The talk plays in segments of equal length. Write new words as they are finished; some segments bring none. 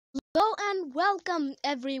and welcome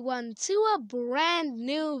everyone to a brand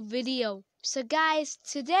new video. So guys,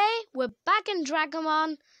 today we're back in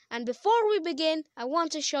Drakomon, and before we begin, I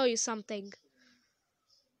want to show you something.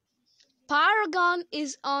 Pyrogon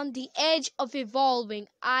is on the edge of evolving.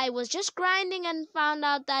 I was just grinding and found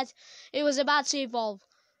out that it was about to evolve.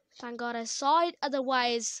 Thank God I saw it,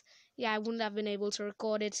 otherwise, I wouldn't have been able to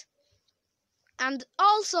record it. And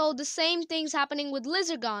also, the same thing's happening with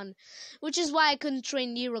LIZARNITE, which is why I couldn't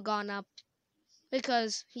train Neurogon up.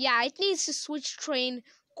 Because, it needs to switch train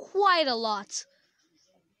quite a lot.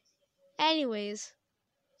 Anyways.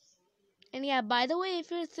 And by the way, if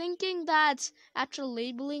you're thinking that after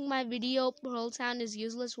labeling my video, Pearl Town is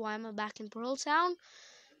useless, why am I back in Pearl Town?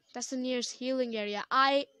 That's the nearest healing area.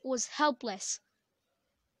 I was helpless.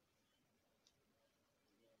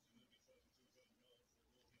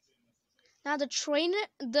 Now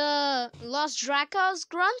the Lost Draco's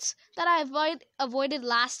grunts that I avoided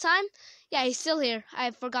last time, he's still here. I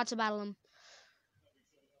forgot to battle him.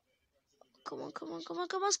 Come on,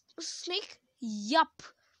 sneak. Yup.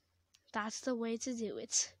 That's the way to do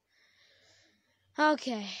it.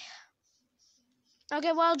 Okay,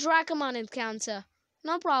 well, Drakomon encounter.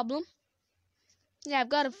 No problem. I've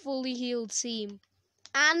got a fully healed team.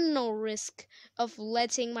 And no risk of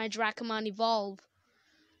letting my Drakomon evolve.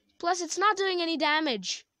 Plus, it's not doing any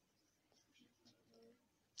damage.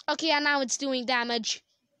 Okay, and now it's doing damage.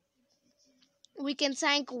 We can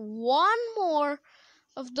tank one more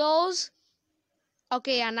of those.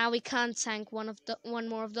 Okay, and now we can't tank one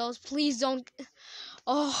more of those. Please don't.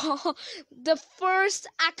 Oh, the first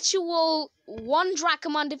actual one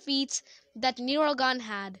Drakomon defeat that Neurogon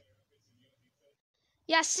had.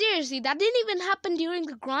 Yeah, seriously, that didn't even happen during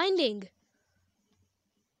the grinding.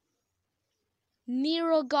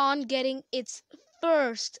 Neurogon getting its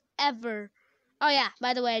first ever. Oh yeah,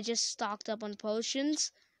 by the way, I just stocked up on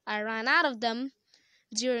potions. I ran out of them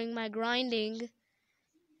during my grinding.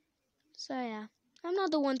 So I'm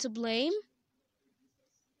not the one to blame.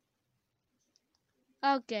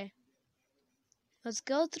 Okay. Let's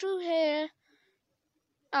go through here.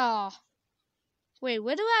 Oh. Wait,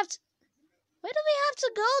 where do we have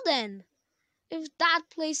to go then? If that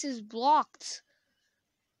place is blocked.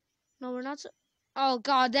 No, we're not. Oh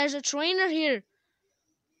God, there's a trainer here.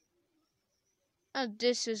 Oh,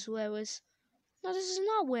 this is where no, this is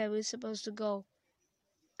not where we're supposed to go.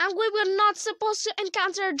 And we were not supposed to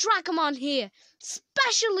encounter a Drakomon here.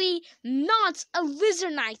 Especially not a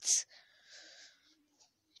LIZARNITE.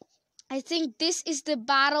 I think this is the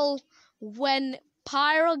battle when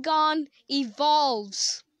Pyrogon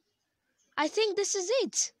evolves. I think this is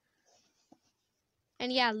it.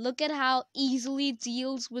 And look at how easily it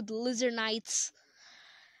deals with LIZARNITEs.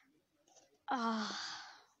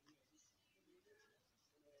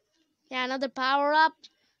 Another power up.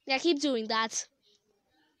 Keep doing that.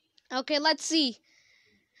 Okay, let's see.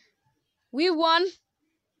 We won.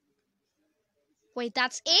 Wait,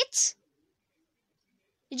 that's it?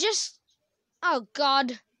 Oh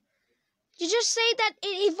God. You just say that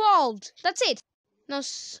it evolved. That's it. No,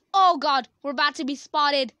 oh God, we're about to be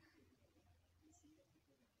spotted.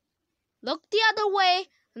 Look the other way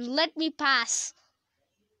and let me pass.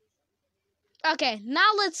 Okay,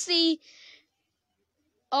 now let's see.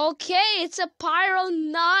 Okay, it's a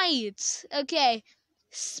PYRONITE. Okay,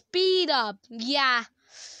 speed up. Yeah,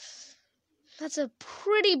 that's a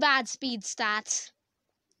pretty bad speed stat.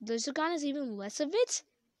 LIZARNITE is even less of it?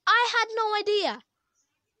 I had no idea.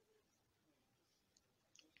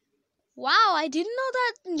 Wow, I didn't know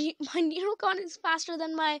that my Neurogon is faster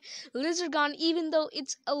than my LIZARNITE, even though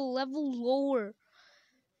it's a level lower.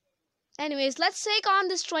 Anyways, let's take on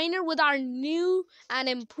this trainer with our new and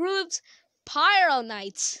improved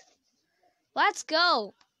PYRONITE. Let's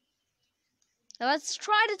go. Now let's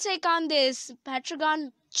try to take on this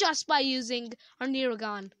Petragon just by using our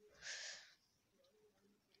Neurogon.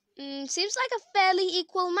 Seems like a fairly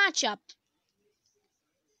equal matchup.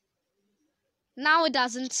 Now it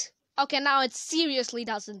doesn't. Okay, now it seriously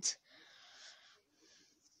doesn't.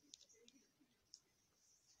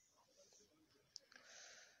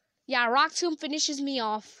 Rock Tomb finishes me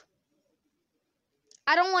off.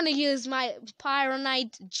 I don't want to use my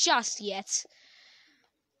PYRONITE just yet.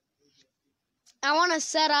 I want to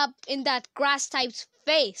set up in that grass type's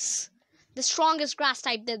face. The strongest grass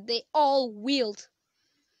type that they all wield.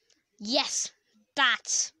 Yes,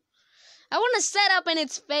 that. I want to set up in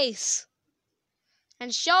its face.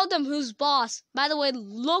 And show them who's boss. By the way,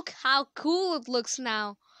 look how cool it looks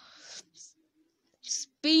now.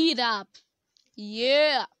 Speed up.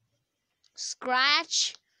 Yeah.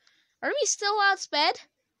 Scratch. Are we still outsped?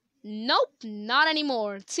 Nope, not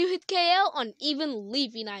anymore. 2-hit KO on even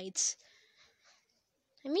Leafy Knights.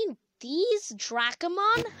 I mean, these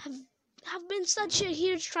Drakomon have been such a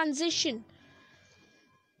huge transition.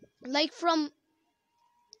 Like from...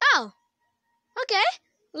 Oh, okay.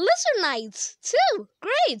 LIZARNITE too.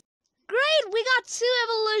 Great. Great, we got 2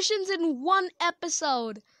 evolutions in 1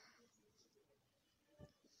 episode.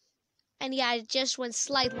 And yeah, I just went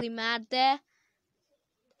slightly mad there.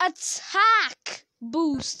 Attack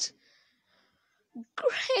boost.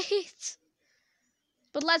 Great.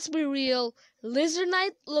 But let's be real,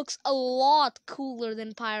 LIZARNITE looks a lot cooler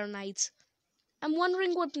than PYRONITE. I'm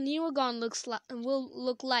wondering what Neurogon will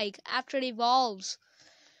look like after it evolves.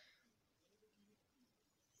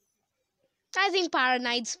 I think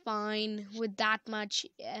PYRONITE's fine with that much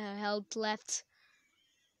health left.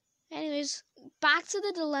 Anyways, back to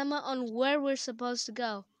the dilemma on where we're supposed to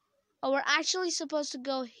go. Oh, we're actually supposed to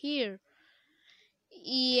go here.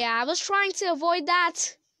 Yeah, I was trying to avoid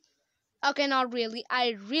that. Okay, not really.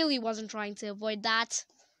 I really wasn't trying to avoid that.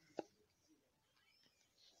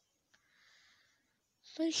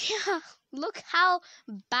 But yeah, look how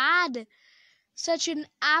bad such an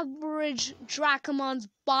average Drakomon's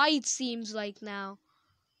bite seems like now.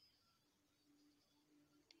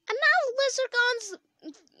 And now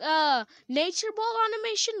Lizardgon's nature ball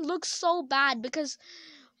animation looks so bad because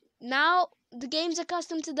now the game's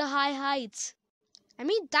accustomed to the high heights. I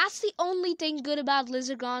mean, that's the only thing good about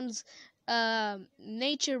Lizardgon's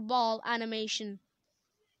nature ball animation.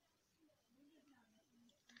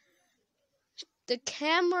 The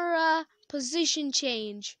camera position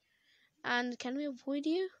change. And can we avoid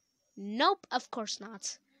you? Nope, of course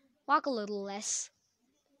not. Walk a little less.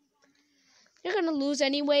 You're gonna lose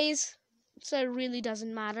anyways, so it really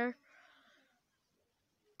doesn't matter.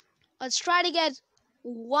 Let's try to get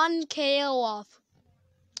 1 KO off.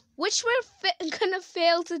 Which we're gonna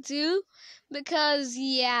fail to do because,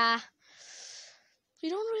 yeah, we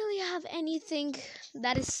don't really have anything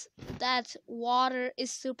that water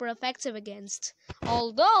is super effective against.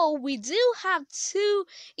 Although we do have 2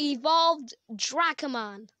 evolved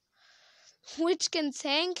Drakomon, which can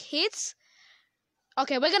tank hits.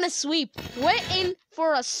 Okay, we're gonna sweep. We're in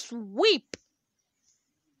for a sweep.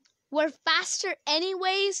 We're faster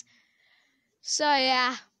anyways. So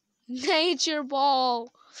yeah, nature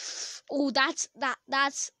ball. Oh, that's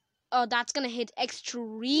gonna hit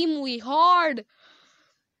extremely hard.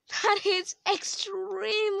 That hits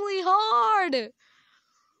extremely hard.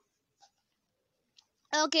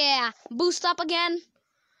 Okay, yeah. Boost up again.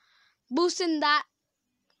 Boosting that.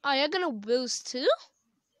 Oh, you're gonna boost too?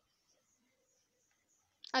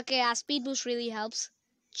 Okay, yeah, speed boost really helps.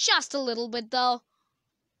 Just a little bit though.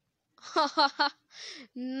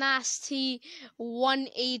 Nasty 1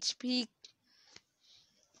 HP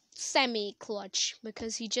semi-clutch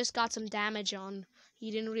because he just got some damage on.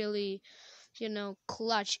 He didn't really,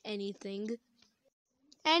 clutch anything.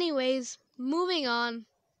 Anyways, moving on.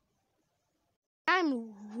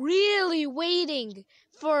 I'm really waiting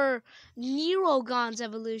for Neurogon's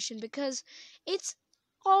evolution because it's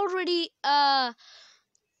already a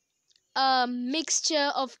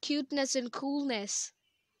mixture of cuteness and coolness.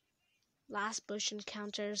 Last bush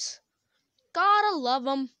encounters. Gotta love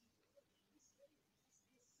them.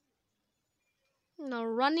 No,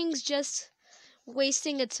 running's just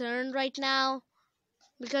wasting a turn right now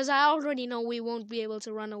because I already know we won't be able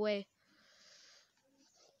to run away.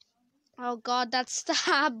 Oh god, that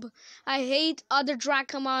stab. I hate other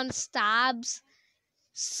Drakomon stabs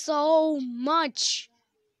so much.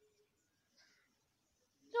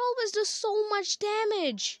 It always does so much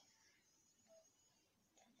damage.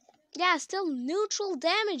 Yeah, still neutral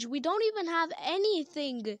damage. We don't even have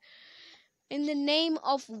anything in the name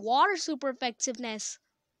of water super effectiveness.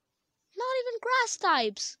 Not even grass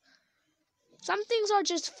types. Some things are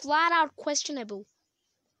just flat out questionable.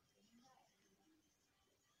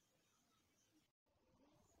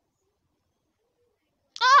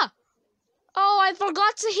 Ah! Oh, I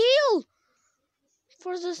forgot to heal!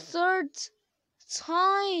 For the 3rd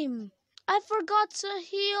time. I forgot to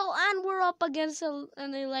heal and we're up against an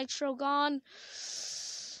Electrogon.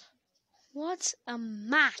 What a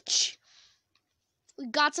match. We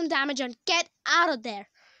got some damage on. Get out of there.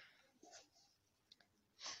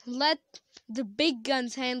 Let the big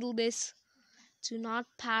guns handle this. Do not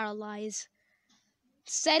paralyze.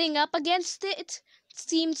 Setting up against it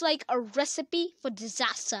seems like a recipe for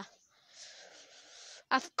disaster.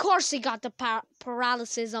 Of course he got the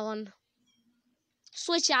paralysis on.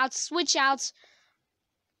 Switch out, switch out.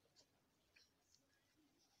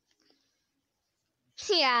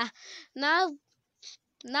 Yeah, now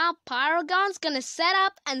Pyrogon's gonna set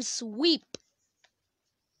up and sweep.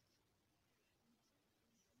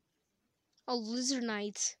 Oh,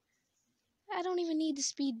 LIZARNITE. I don't even need the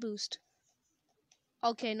speed boost.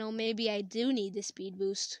 Okay, no, maybe I do need the speed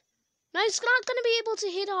boost. No, it's not gonna be able to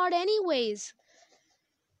hit hard anyways.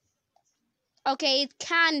 Okay, it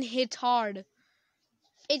can hit hard.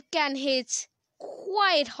 It can hit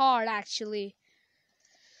quite hard, actually.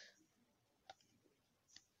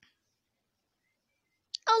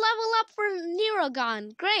 A level up for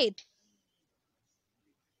Neurogon. Great.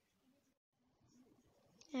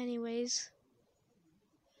 Anyways.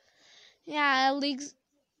 Yeah, leagues.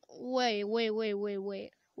 Wait a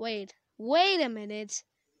minute.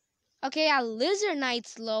 Okay, yeah,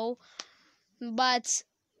 LIZARNITE's low, but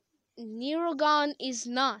Neurogon is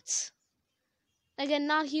not. Again,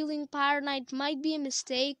 not healing PYRONITE might be a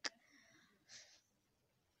mistake.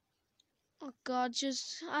 Oh god,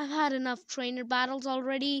 I've had enough trainer battles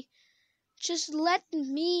already. Just let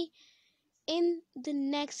me in the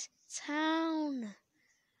next town.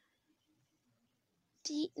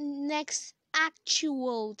 The next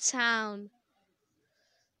actual town.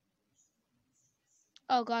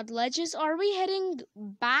 Oh god, ledges, are we heading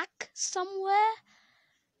back somewhere?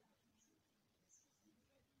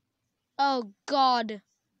 Oh god.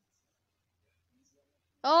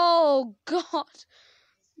 Oh god.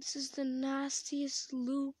 This is the nastiest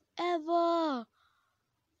loop ever.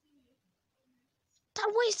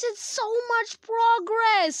 That wasted so much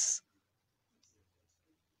progress.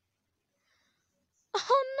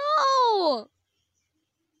 Oh no.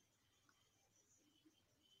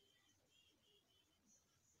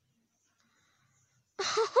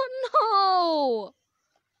 Oh no.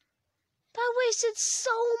 That wasted so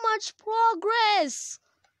much progress.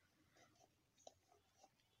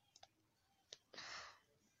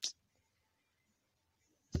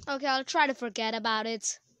 Okay, I'll try to forget about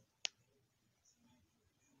it.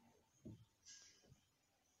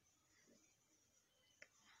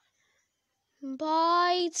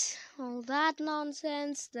 But all that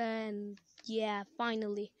nonsense, then yeah,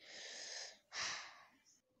 finally.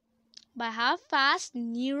 By how fast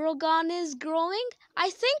Neurogon is growing, I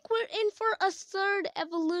think we're in for a third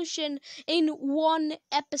evolution in one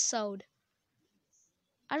episode.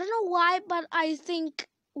 I don't know why, but I think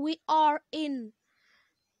we are in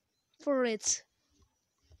for it.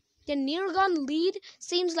 The Neurogon lead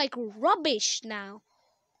seems like rubbish now.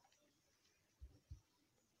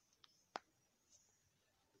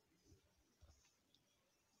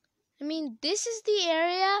 I mean, this is the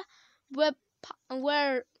area where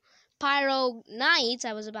PYRONITE,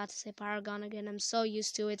 I was about to say Paragon again, I'm so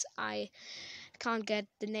used to it, I can't get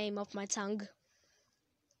the name off my tongue.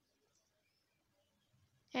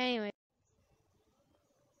 Anyway.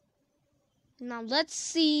 Now let's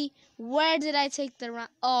see, where did I take the route?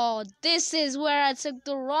 Oh, this is where I took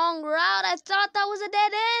the wrong route. I thought that was a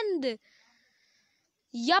dead end.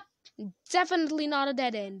 Yup, definitely not a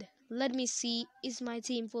dead end. Let me see, is my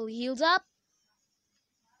team fully healed up?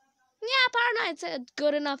 Yeah, PYRONITE's at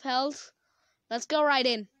good enough health. Let's go right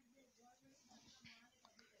in.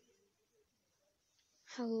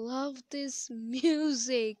 I love this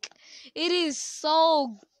music. It is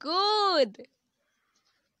so good.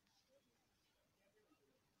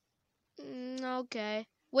 Okay.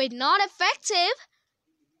 Wait, not effective?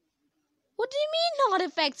 What do you mean not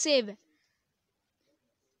effective?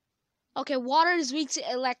 Okay, water is weak to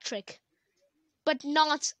electric, but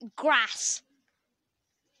not grass.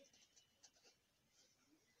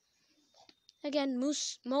 Again,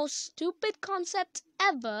 most stupid concept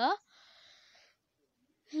ever.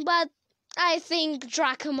 But I think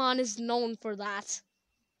Drakomon is known for that.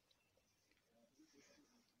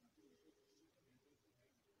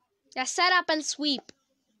 Yeah, set up and sweep.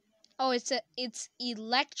 Oh, it's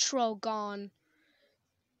Electrogon.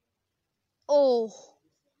 Oh.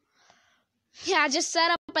 Yeah, just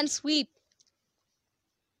set up and sweep.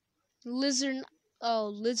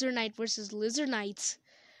 LIZARNITE versus LIZARNITE.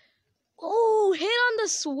 Oh, hit on the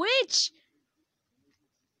switch.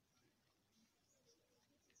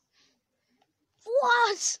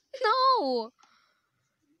 What? No.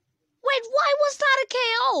 Wait, why was that a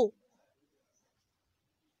KO?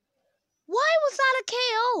 Why was that a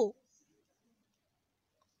KO?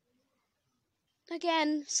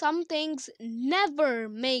 Again, some things never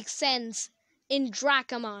make sense in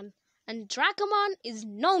Drakomon, and Drakomon is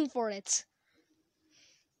known for it.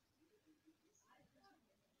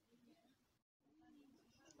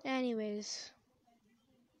 Anyways,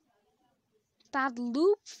 that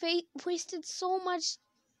loop wasted so much.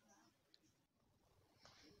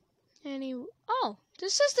 Oh,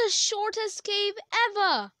 this is the shortest cave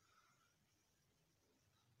ever.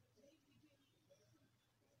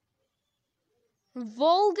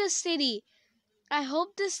 VOLGA City. I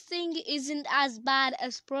hope this thing isn't as bad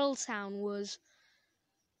as Pearl Town was.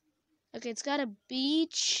 Okay, it's got a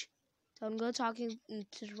beach. Don't go talking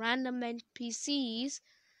to random NPCs.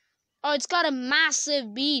 Oh, it's got a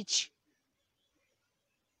massive beach.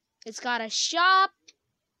 It's got a shop.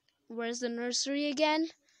 Where's the nursery again?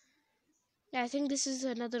 Yeah, I think this is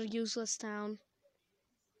another useless town.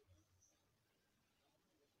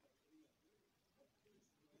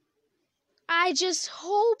 I just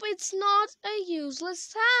hope it's not a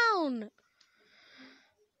useless town.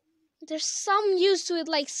 There's some use to it,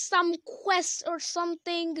 like some quest or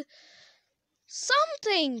something.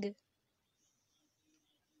 Something!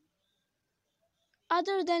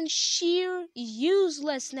 Other than sheer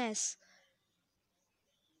uselessness.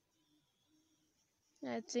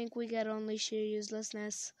 I think we get only sheer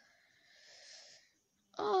uselessness.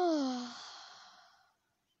 Oh.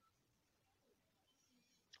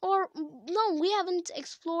 Or, no, we haven't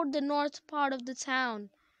explored the north part of the town.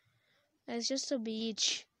 It's just a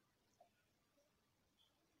beach.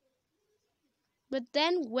 But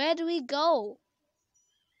then, where do we go?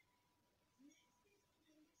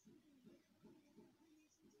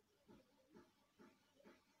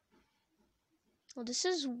 Well, this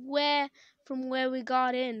is from where we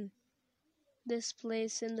got in this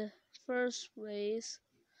place in the first place.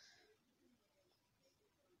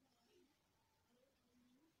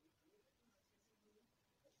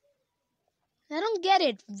 I don't get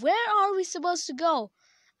it. Where are we supposed to go?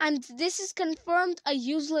 And this is confirmed a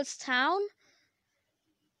useless town?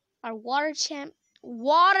 Our water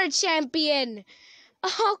champion!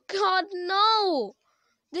 Oh god, no!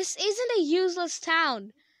 This isn't a useless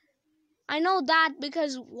town. I know that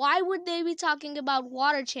because why would they be talking about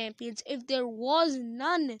water champions if there was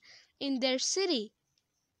none in their city?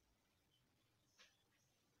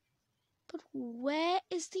 But where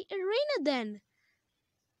is the arena then?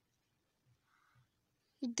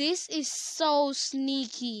 This is so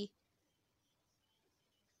sneaky.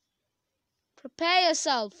 Prepare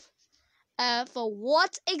yourself. For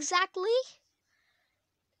what exactly?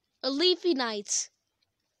 A leafy night.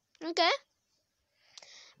 Okay.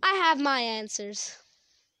 I have my answers.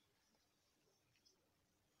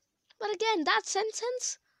 But again, that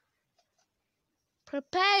sentence?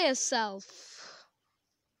 Prepare yourself.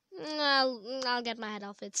 I'll get my head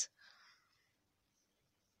off it.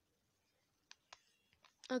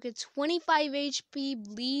 Okay, 25 HP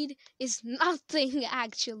bleed is nothing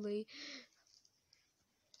actually.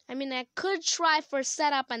 I mean, I could try for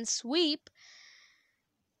setup and sweep.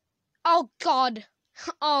 Oh god.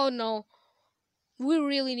 Oh no. We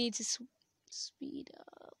really need to speed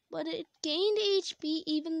up. But it gained HP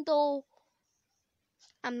even though...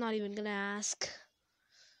 I'm not even gonna ask.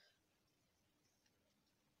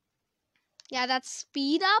 Yeah, that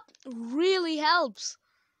speed up really helps.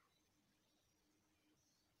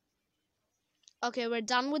 Okay, we're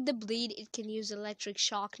done with the bleed. It can use electric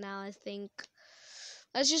shock now, I think.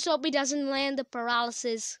 Let's just hope he doesn't land the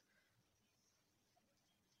paralysis.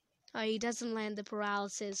 Oh, he doesn't land the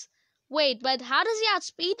paralysis. Wait, but how does he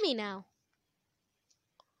outspeed me now?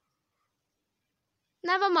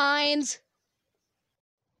 Never mind.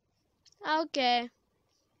 Okay.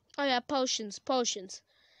 Oh yeah, potions.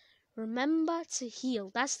 Remember to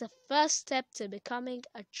heal. That's the first step to becoming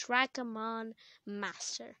a Drakomon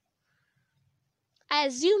master. I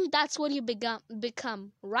assume that's what you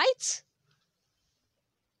become, right?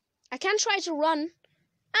 I can try to run.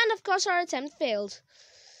 And of course our attempt failed.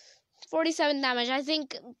 47 damage. I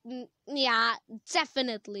think, yeah,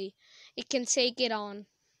 definitely. It can take it on.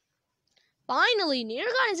 Finally,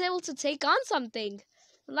 Neargon is able to take on something.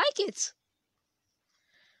 I like it.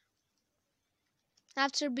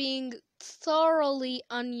 After being thoroughly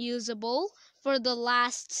unusable for the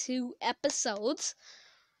last 2 episodes,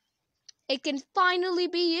 it can finally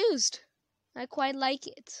be used. I quite like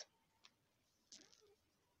it.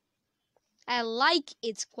 I like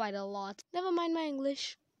it quite a lot. Never mind my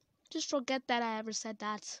English. Just forget that I ever said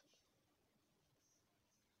that.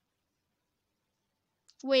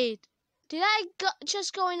 Wait, did I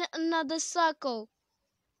just go in another circle?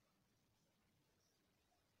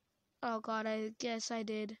 Oh god, I guess I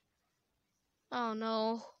did. Oh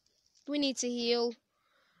no. We need to heal.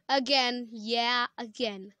 Again. Yeah,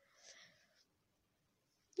 again.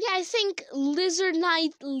 Yeah, I think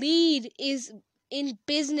LIZARNITE lead is in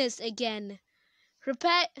business again.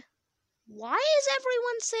 Prepare. Why is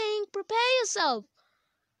everyone saying prepare yourself?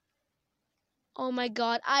 Oh my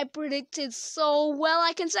god, I predicted so well.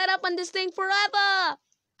 I can set up on this thing forever.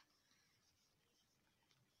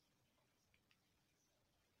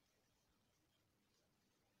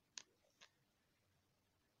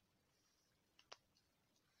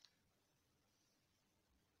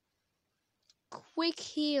 quick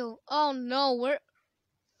heal. Oh no,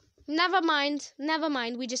 never mind,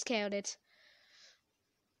 we just KO'd it.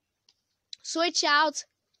 Switch out.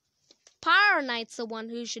 PYRONITE's the one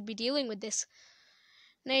who should be dealing with this.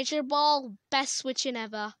 Nature Ball, best switching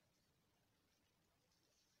ever.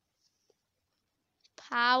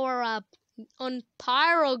 Power up. On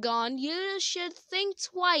Pyrogon, you should think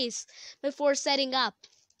twice before setting up.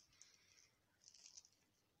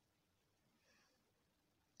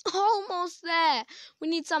 Almost there. We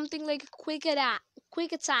need something like a quick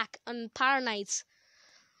attack on PYRONITE.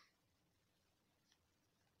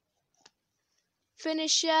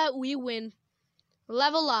 Finisher, we win.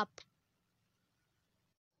 Level up.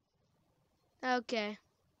 Okay.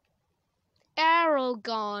 Arrow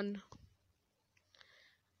gone.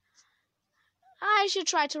 I should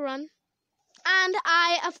try to run. And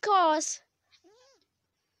I, of course,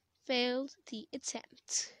 failed the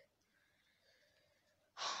attempt.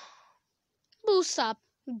 Boost up.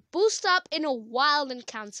 Boost up in a wild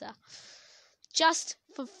encounter. Just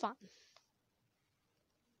for fun.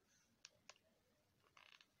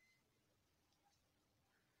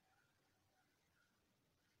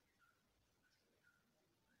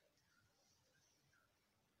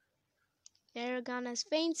 Aragon has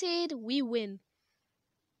fainted. We win.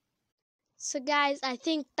 So guys, I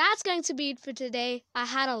think that's going to be it for today. I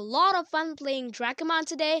had a lot of fun playing Drakomon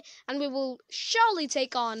today, and we will surely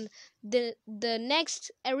take on the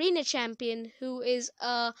next arena champion, who is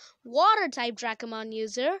a water type Drakomon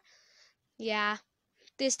user. Yeah,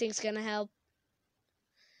 this thing's gonna help.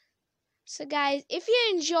 So guys, if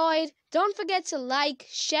you enjoyed, don't forget to like,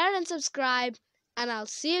 share and subscribe, and I'll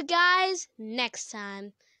see you guys next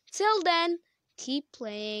time. Till then, keep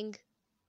playing.